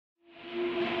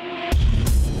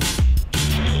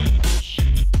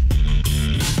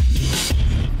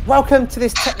Welcome to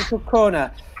this technical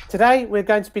corner. Today we're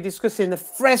going to be discussing the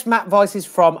Fresmak vices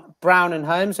from Brown and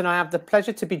Holmes, and I have the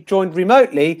pleasure to be joined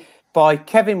remotely by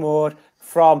Kevin Ward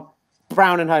from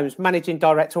Brown and Holmes, Managing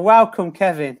Director. Welcome,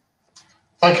 Kevin.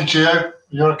 Thank you, Gio.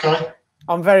 You're okay?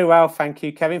 I'm very well, thank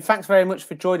you, Kevin. Thanks very much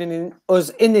for joining us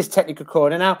in this technical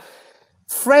corner. Now,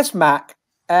 Fresmak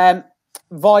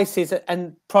vices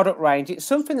and product range, it's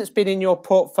something that's been in your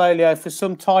portfolio for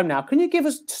some time now. Can you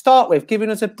giving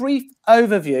us a brief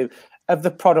overview of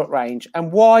the product range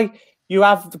and why you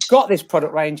have got this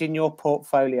product range in your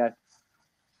portfolio?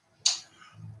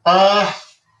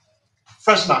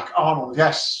 Fresmak Arnold,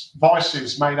 yes,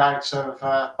 vices made out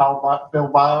of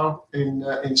Bilbao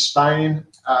in Spain.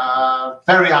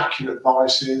 Very accurate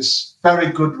vices, very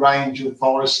good range of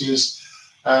vices.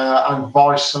 And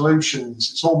vice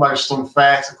solutions. It's almost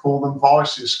unfair to call them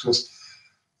vices because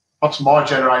perhaps my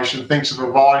generation thinks of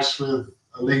a vice with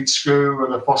a lead screw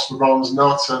and a phosphor bronze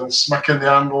nut and smacking the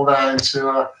handle down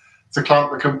to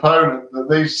clamp the component.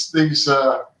 But these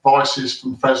vices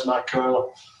from Fresmak are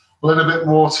a little bit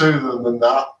more to them than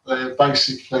that. They're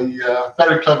basically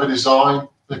very clever design.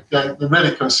 They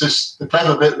really consist. The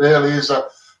clever bit really is a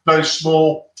very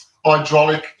small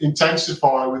hydraulic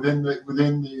intensifier within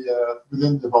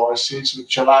the vices,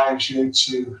 which allows you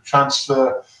to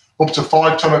transfer up to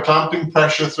 5 ton of clamping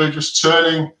pressure through just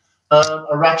turning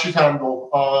a ratchet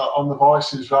handle on the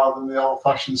vices rather than the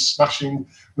old-fashioned smashing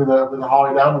with a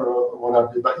hide hammer or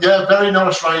whatever. But yeah, very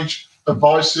nice range of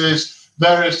vices,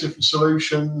 various different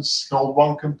solutions, called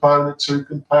 1 component, 2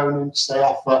 components. They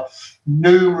offer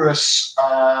numerous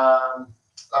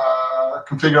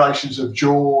configurations of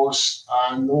jaws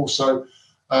and also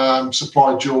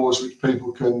supply jaws which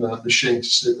people can machine to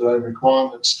suit their own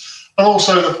requirements. And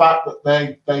also the fact that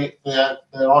they're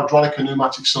hydraulic and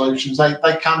pneumatic solutions.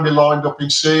 They can be lined up in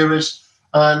series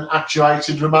and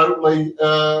actuated remotely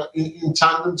in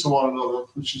tandem to one another,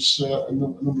 which is a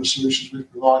number of solutions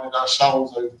we've provided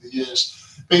ourselves over the years.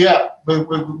 But yeah,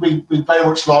 we very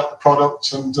much like the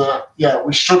product, and yeah,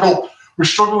 we struggle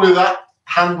with that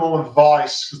handle of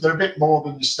vice because they're a bit more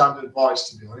than your standard vice,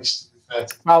 to be honest.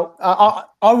 Well,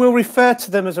 I will refer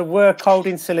to them as a work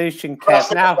holding solution,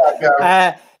 Kev. Now,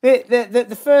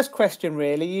 the first question,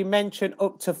 really, you mentioned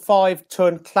up to 5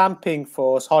 ton clamping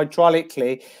force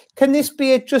hydraulically. Can this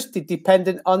be adjusted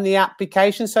dependent on the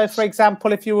application? So, for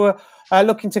example, if you were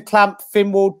looking to clamp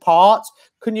thin-walled parts,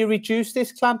 can you reduce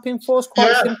this clamping force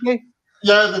quite simply?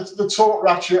 Yeah, the torque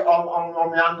ratchet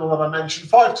on the handle that I mentioned,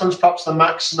 5 tons perhaps the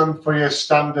maximum for your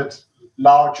standard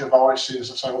larger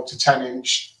vices, say up to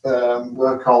 10-inch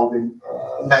work holding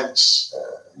lengths.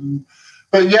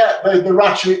 But yeah, the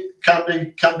ratchet can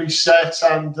be set,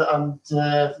 and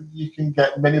you can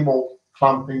get minimal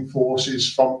clamping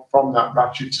forces from that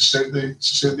ratchet to suit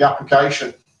the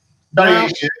application.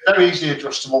 Very easy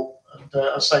adjustable, and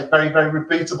I say very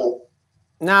repeatable.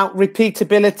 Now,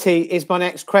 repeatability is my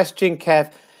next question,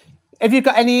 Kev. Have you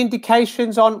got any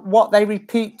indications on what they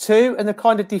repeat to and the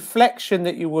kind of deflection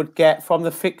that you would get from the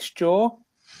fixed jaw?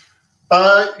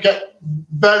 You get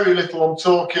very little. I'm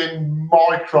talking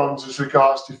microns as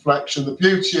regards deflection. The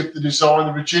beauty of the design,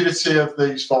 the rigidity of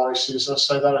these vices, I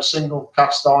say they're a single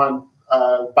cast iron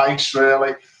base,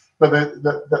 really, but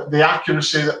the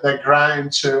accuracy that they're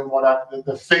ground to and whatever,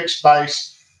 the fixed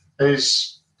base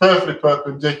is perfectly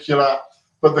perpendicular.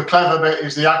 But the clever bit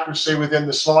is the accuracy within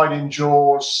the sliding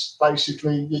jaws.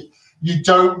 Basically, you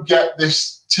don't get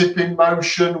this tipping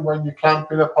motion when you're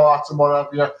clamping a part and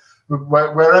whatever.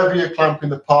 Wherever you're clamping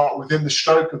the part within the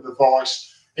stroke of the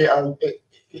vice, it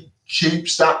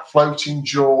keeps that floating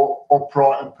jaw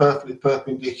upright and perfectly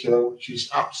perpendicular, which is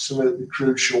absolutely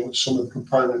crucial with some of the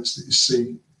components that you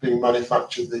see being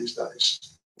manufactured these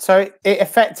days. So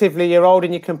effectively, you're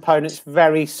holding your components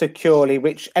very securely,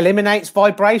 which eliminates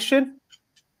vibration?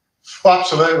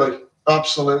 Absolutely.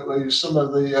 Some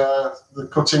of the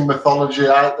cutting mythology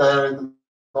out there in the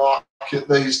market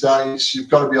these days, you've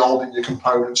got to be holding your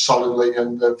components solidly,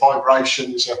 and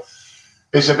vibration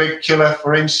is a big killer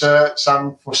for inserts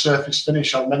and for surface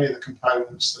finish on many of the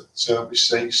components that we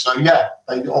see. So yeah,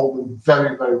 they hold them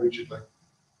very rigidly.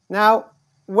 Now,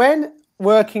 when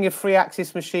working a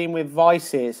 3-axis machine with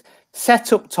vices,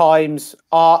 setup times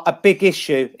are a big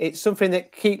issue. It's something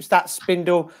that keeps that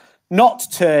spindle not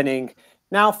turning.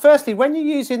 Now, firstly, when you're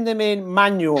using them in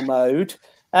manual mode,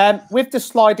 with the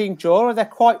sliding jaw, are they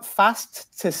quite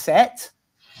fast to set?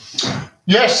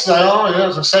 Yes, they are. Yeah,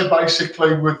 as I said,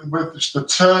 basically with the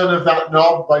turn of that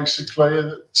knob,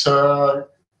 basically,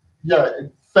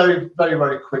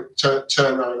 very quick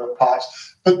turnaround of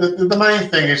parts. But the main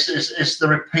thing is the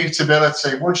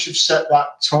repeatability. Once you've set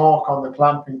that torque on the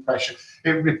clamping pressure,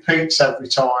 it repeats every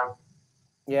time.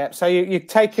 Yeah, so you're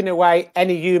taking away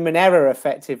any human error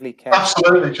effectively, Kev.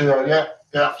 Absolutely, Gio. Yeah,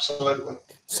 absolutely.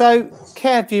 So,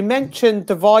 Kev, you mentioned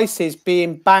devices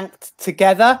being banked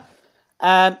together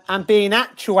and being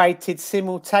actuated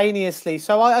simultaneously.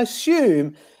 So I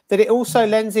assume that it also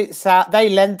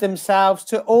lend themselves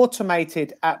to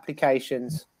automated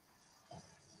applications.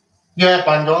 Yeah,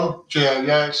 bang on, Gio.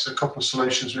 Yeah, it's a couple of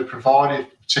solutions we provided,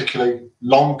 particularly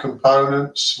long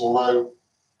components, although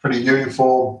pretty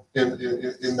uniform in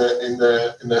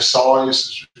their size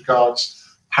as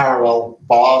regards parallel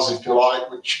bars, if you like,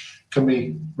 which can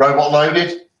be robot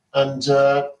loaded and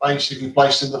basically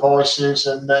placed in devices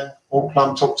and then all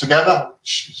clamped up together.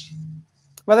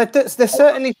 Well, there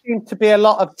certainly seems to be a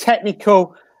lot of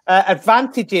technical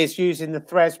advantages using the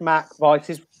Fresmak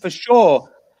devices for sure.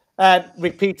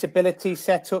 Repeatability,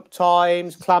 setup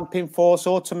times, clamping force,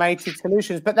 automated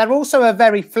solutions, but they're also a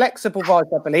very flexible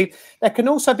device, I believe. They can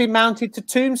also be mounted to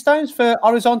tombstones for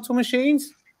horizontal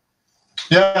machines.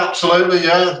 Yeah, absolutely.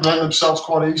 Yeah, they lend themselves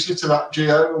quite easily to that,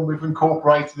 Gio, and we've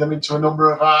incorporated them into a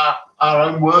number of our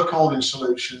own work holding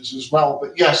solutions as well.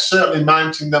 But yes, certainly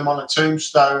mounting them on a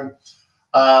tombstone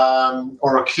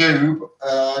or a cube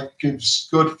gives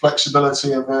good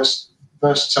flexibility and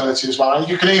versatility as well. And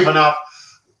you can even have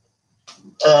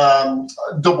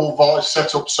double vice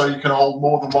setup, so you can hold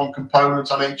more than one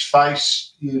component on each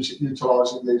face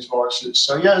utilising these vices.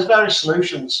 So yeah, there's various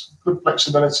solutions, good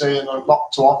flexibility and a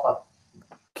lot to offer.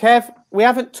 Kev, we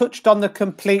haven't touched on the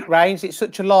complete range. It's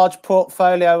such a large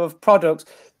portfolio of products.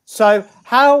 So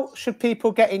how should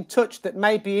people get in touch that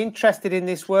may be interested in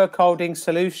this work holding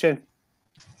solution?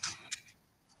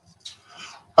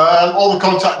 All the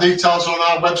contact details are on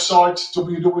our website,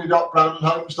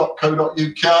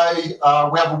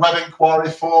 www.brownandholmes.co.uk. We have a web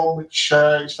inquiry form, which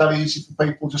is very easy for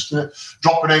people just to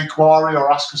drop an inquiry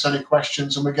or ask us any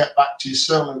questions, and we get back to you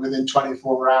certainly within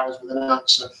 24 hours with an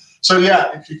answer. So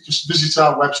yeah, if you just visit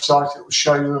our website, it will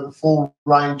show you the full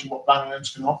range of what Brown and Holmes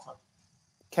can offer.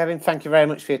 Kevin, thank you very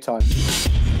much for your time.